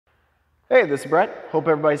Hey, this is Brett. Hope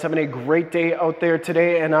everybody's having a great day out there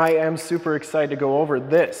today, and I am super excited to go over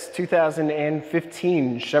this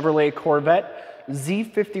 2015 Chevrolet Corvette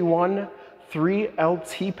Z51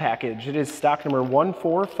 3LT package. It is stock number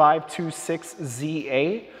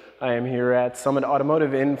 14526ZA. I am here at Summit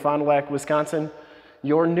Automotive in Fond du Lac, Wisconsin,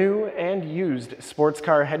 your new and used sports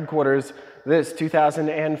car headquarters. This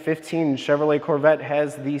 2015 Chevrolet Corvette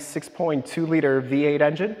has the 6.2-liter V8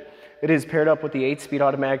 engine. It is paired up with the 8-speed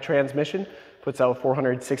automatic transmission, puts out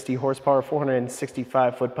 460 horsepower,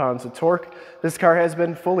 465 foot-pounds of torque. This car has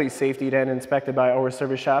been fully safetied and inspected by our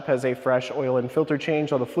service shop, has a fresh oil and filter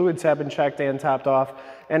change. All the fluids have been checked and topped off,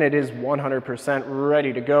 and it is 100%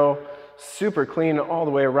 ready to go. Super clean all the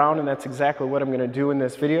way around, and that's exactly what I'm going to do in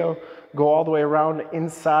this video. Go all the way around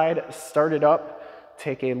inside, start it up,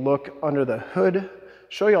 take a look under the hood,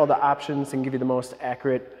 show you all the options, and give you the most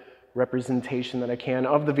accurate representation that I can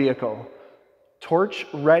of the vehicle. Torch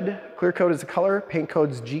red, clear coat is the color, paint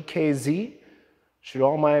code's GKZ. Shoot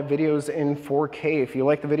all my videos in 4K. If you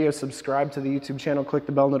like the video, subscribe to the YouTube channel, click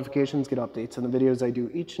the bell notifications, get updates on the videos I do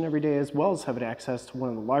each and every day, as well as having access to one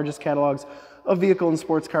of the largest catalogs of vehicle and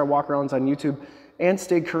sports car walkarounds on YouTube, and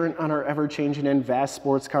stay current on our ever-changing and vast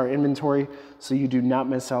sports car inventory so you do not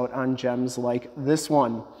miss out on gems like this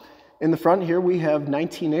one. In the front here, we have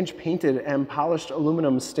 19-inch painted and polished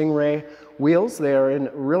aluminum Stingray wheels. They are in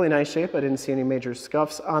really nice shape. I didn't see any major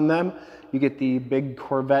scuffs on them. You get the big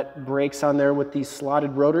Corvette brakes on there with these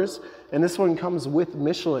slotted rotors. And this one comes with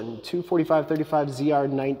Michelin 245/35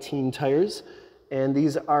 ZR19 tires. And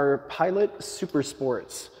these are Pilot Super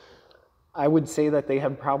Sports. I would say that they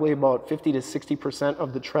have probably about 50 to 60%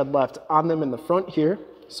 of the tread left on them in the front here.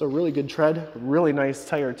 So really good tread, really nice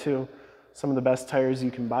tire too. Some of the best tires you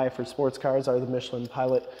can buy for sports cars are the Michelin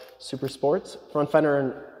Pilot Super Sports. Front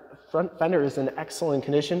fender is in excellent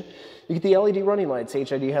condition. You get the LED running lights,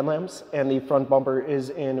 HID headlamps, and the front bumper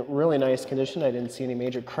is in really nice condition. I didn't see any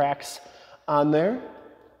major cracks on there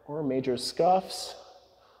or major scuffs.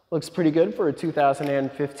 Looks pretty good for a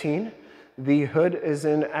 2015. The hood is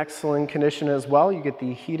in excellent condition as well. You get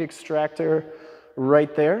the heat extractor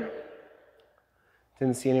right there.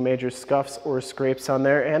 Didn't see any major scuffs or scrapes on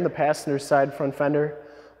there, and the passenger side front fender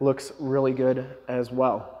looks really good as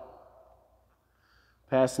well.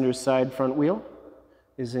 Passenger side front wheel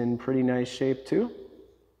is in pretty nice shape too.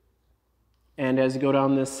 And as you go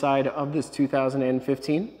down this side of this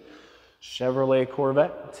 2015 Chevrolet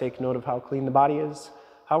Corvette, take note of how clean the body is,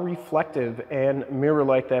 how reflective and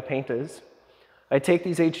mirror-like that paint is. I take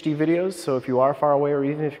these HD videos, so if you are far away or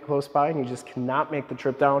even if you're close by and you just cannot make the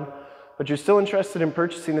trip down, but you're still interested in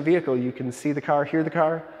purchasing the vehicle, you can see the car, hear the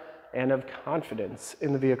car, and have confidence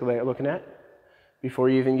in the vehicle that you're looking at before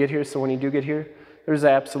you even get here. So when you do get here, there's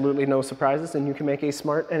absolutely no surprises, and you can make a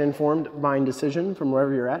smart and informed buying decision from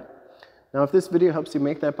wherever you're at. Now, if this video helps you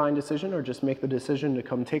make that buying decision, or just make the decision to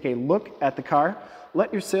come take a look at the car,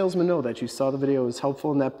 let your salesman know that you saw the video was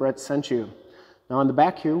helpful and that Brett sent you. Now on the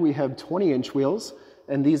back here, we have 20-inch wheels,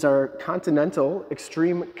 and these are Continental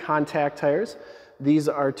Extreme Contact tires. These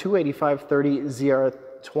are 285/30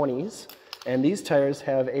 ZR20s, and these tires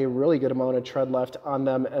have a really good amount of tread left on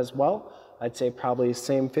them as well. I'd say probably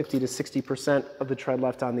same 50 to 60% of the tread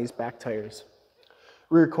left on these back tires.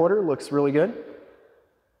 Rear quarter looks really good.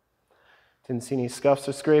 Didn't see any scuffs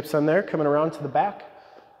or scrapes on there. Coming around to the back,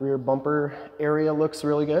 rear bumper area looks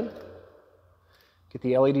really good. Get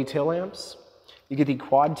the LED tail lamps. You get the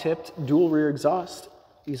quad-tipped dual rear exhaust.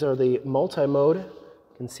 These are the multi-mode.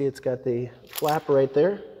 You can see it's got the flap right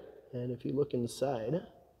there, and if you look inside,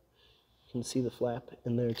 you can see the flap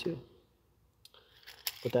in there too.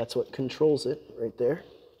 But that's what controls it right there.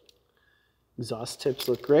 Exhaust tips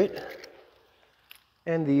look great.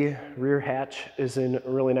 And the rear hatch is in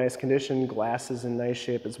really nice condition. Glass is in nice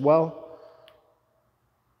shape as well.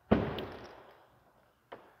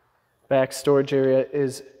 Back storage area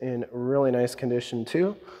is in really nice condition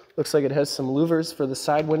too. Looks like it has some louvers for the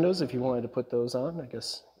side windows if you wanted to put those on. I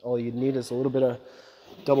guess all you'd need is a little bit of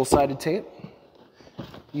double-sided tape.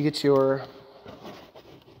 You get your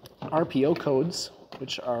RPO codes,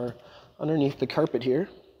 which are underneath the carpet here.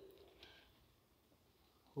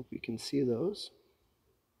 Hope you can see those.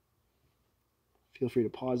 Feel free to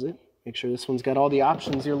pause it. Make sure this one's got all the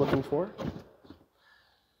options you're looking for.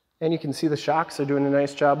 And you can see the shocks are doing a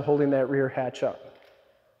nice job holding that rear hatch up.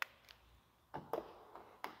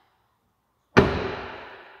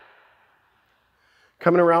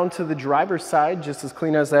 Coming around to the driver's side, just as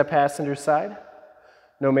clean as that passenger side.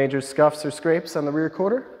 No major scuffs or scrapes on the rear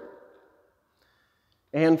quarter.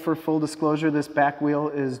 And for full disclosure, this back wheel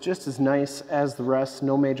is just as nice as the rest.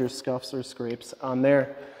 No major scuffs or scrapes on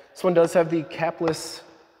there. This one does have the capless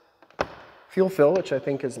fuel fill, which I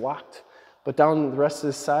think is locked. But down the rest of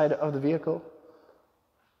this side of the vehicle,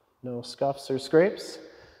 no scuffs or scrapes.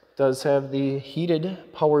 Does have the heated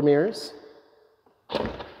power mirrors.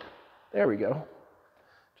 There we go.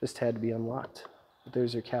 Just had to be unlocked. But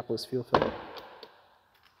there's your capless fuel fill.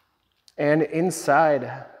 And inside,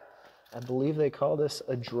 I believe they call this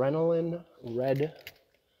adrenaline red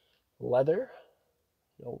leather.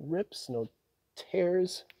 No rips, no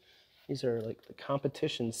tears. These are like the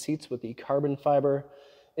competition seats with the carbon fiber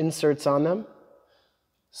inserts on them.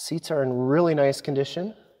 Seats are in really nice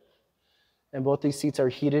condition. And both these seats are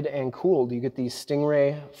heated and cooled. You get these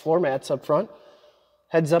Stingray floor mats up front.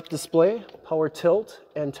 Heads-up display, power tilt,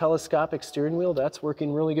 and telescopic steering wheel. That's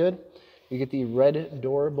working really good. You get the red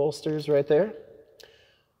door bolsters right there.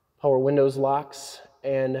 Power windows, locks,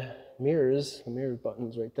 and mirrors. The mirror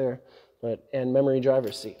buttons right there. And memory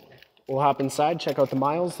driver's seat. We'll hop inside, check out the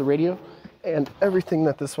miles, the radio, and everything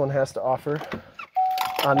that this one has to offer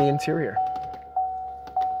on the interior.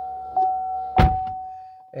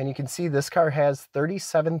 And you can see this car has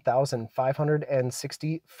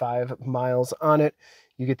 37,565 miles on it.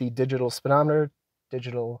 You get the digital speedometer,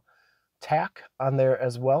 digital tach on there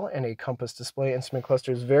as well, and a compass display. Instrument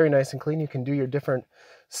cluster is very nice and clean. You can do your different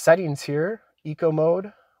settings here: eco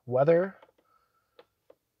mode, weather,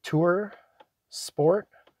 tour, sport,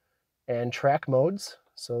 and track modes.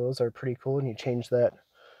 So those are pretty cool, and you change that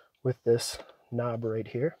with this knob right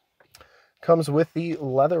here. Comes with the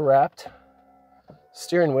leather wrapped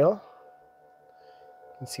steering wheel.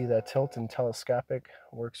 You can see that tilt and telescopic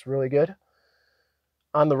works really good.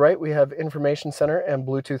 On the right, we have information center and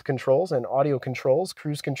Bluetooth controls and audio controls,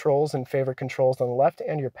 cruise controls and favorite controls on the left,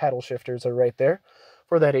 and your paddle shifters are right there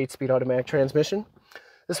for that 8-speed automatic transmission.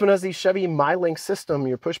 This one has the Chevy MyLink system.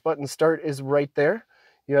 Your push button start is right there.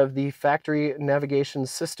 You have the factory navigation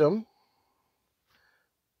system,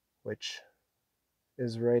 which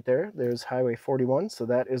is right there. There's Highway 41, so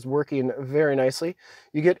that is working very nicely.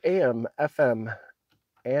 You get AM, FM,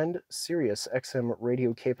 and Sirius XM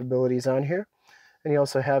radio capabilities on here. And you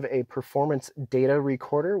also have a performance data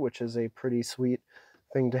recorder, which is a pretty sweet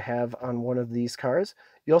thing to have on one of these cars.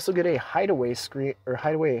 You also get a hideaway screen or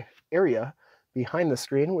hideaway area behind the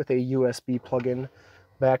screen with a USB plug-in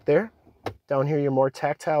back there. Down here, your more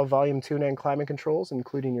tactile volume tune and climate controls,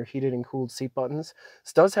 including your heated and cooled seat buttons.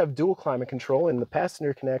 This does have dual climate control, and the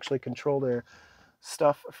passenger can actually control their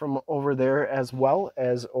stuff from over there as well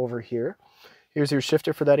as over here. Here's your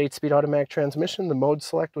shifter for that 8-speed automatic transmission, the mode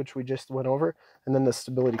select, which we just went over, and then the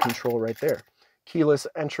stability control right there. Keyless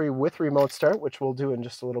entry with remote start, which we'll do in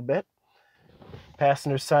just a little bit.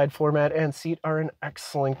 Passenger side floor mat and seat are in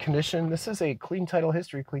excellent condition. This is a clean title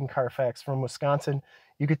history, clean Carfax from Wisconsin.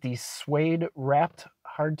 You get the suede wrapped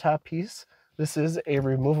hardtop piece. This is a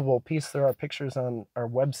removable piece. There are pictures on our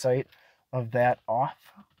website of that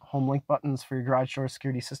off. Home link buttons for your garage door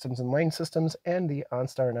security systems and lane systems, and the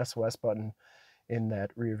OnStar and SOS button in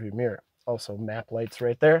that rear view mirror. Also map lights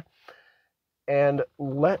right there. And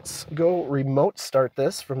let's go remote start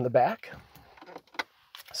this from the back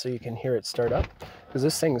so you can hear it start up, because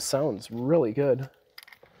this thing sounds really good.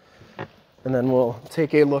 And then we'll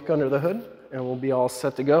take a look under the hood and we'll be all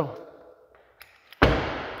set to go.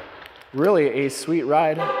 Really a sweet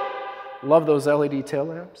ride. Love those LED tail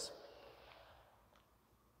lamps.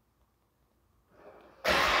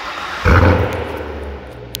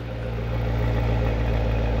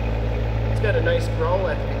 It's got a nice growl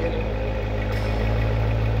at the beginning.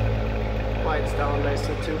 Quiets down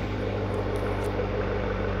nicely too.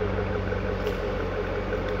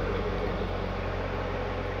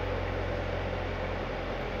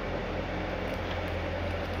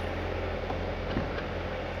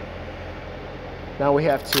 Now we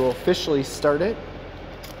have to officially start it.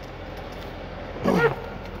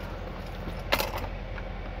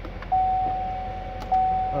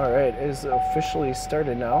 All right, it is officially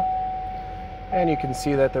started now. And you can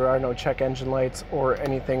see that there are no check engine lights or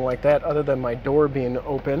anything like that other than my door being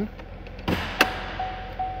open.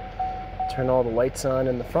 Turn all the lights on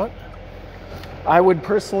in the front. I would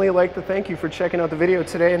personally like to thank you for checking out the video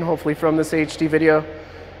today, and hopefully from this HD video,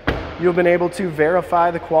 you've been able to verify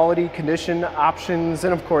the quality, condition, options,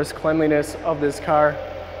 and of course cleanliness of this car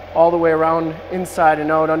all the way around, inside and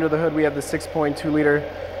out. Under the hood we have the 6.2 liter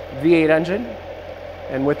V8 engine,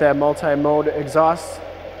 and with that multi-mode exhaust,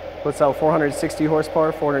 puts out 460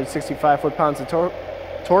 horsepower, 465 foot-pounds of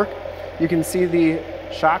torque. You can see the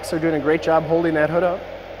shocks are doing a great job holding that hood up.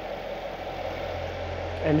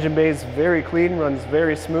 Engine bay is very clean, runs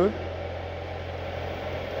very smooth.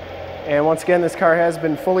 And once again, this car has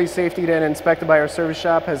been fully safetied and inspected by our service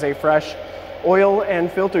shop, has a fresh oil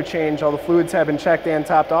and filter change. All the fluids have been checked and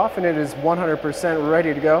topped off, and it is 100%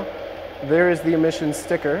 ready to go. There is the emissions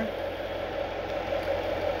sticker.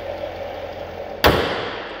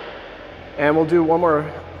 And we'll do one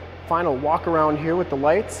more final walk around here with the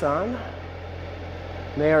lights on.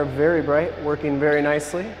 They are very bright, working very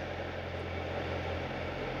nicely.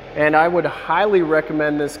 And I would highly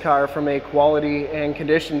recommend this car from a quality and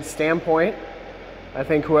condition standpoint. I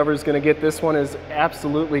think whoever's going to get this one is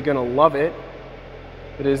absolutely going to love it.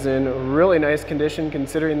 It is in really nice condition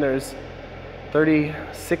considering there's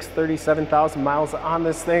 37,000 miles on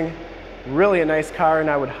this thing. Really a nice car, and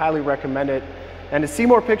I would highly recommend it. And to see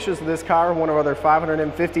more pictures of this car, one of our other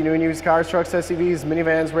 550 new and used cars, trucks, SUVs,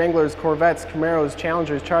 minivans, Wranglers, Corvettes, Camaros,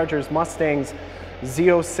 Challengers, Chargers, Mustangs,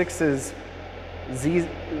 Z06s,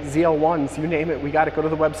 ZL1s, you name it, we got it. Go to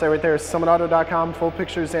the website right there, summitauto.com. Full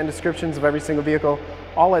pictures and descriptions of every single vehicle,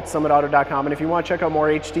 all at summitauto.com. And if you want to check out more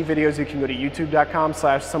HD videos, you can go to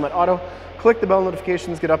youtube.com/summitauto. Click the bell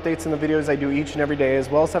notifications, get updates on the videos I do each and every day, as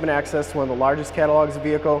well as having access to one of the largest catalogs of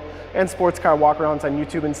vehicle and sports car walkarounds on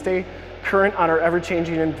YouTube, and stay current on our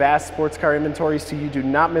ever-changing and vast sports car inventory so you do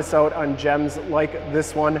not miss out on gems like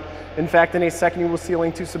this one. In fact, in a second you will see a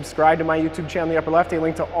link to subscribe to my YouTube channel in the upper left, a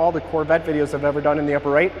link to all the Corvette videos I've ever done in the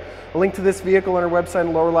upper right, a link to this vehicle on our website in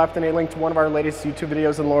the lower left, and a link to one of our latest YouTube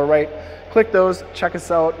videos in the lower right. Click those, check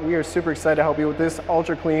us out. We are super excited to help you with this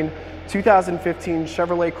ultra clean 2015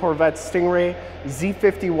 Chevrolet Corvette Stingray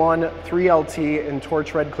Z51 3LT in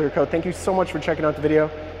torch red clear coat. Thank you so much for checking out the video.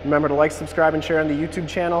 Remember to like, subscribe, and share on the YouTube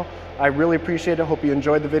channel. I really appreciate it. Hope you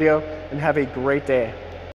enjoyed the video, and have a great day.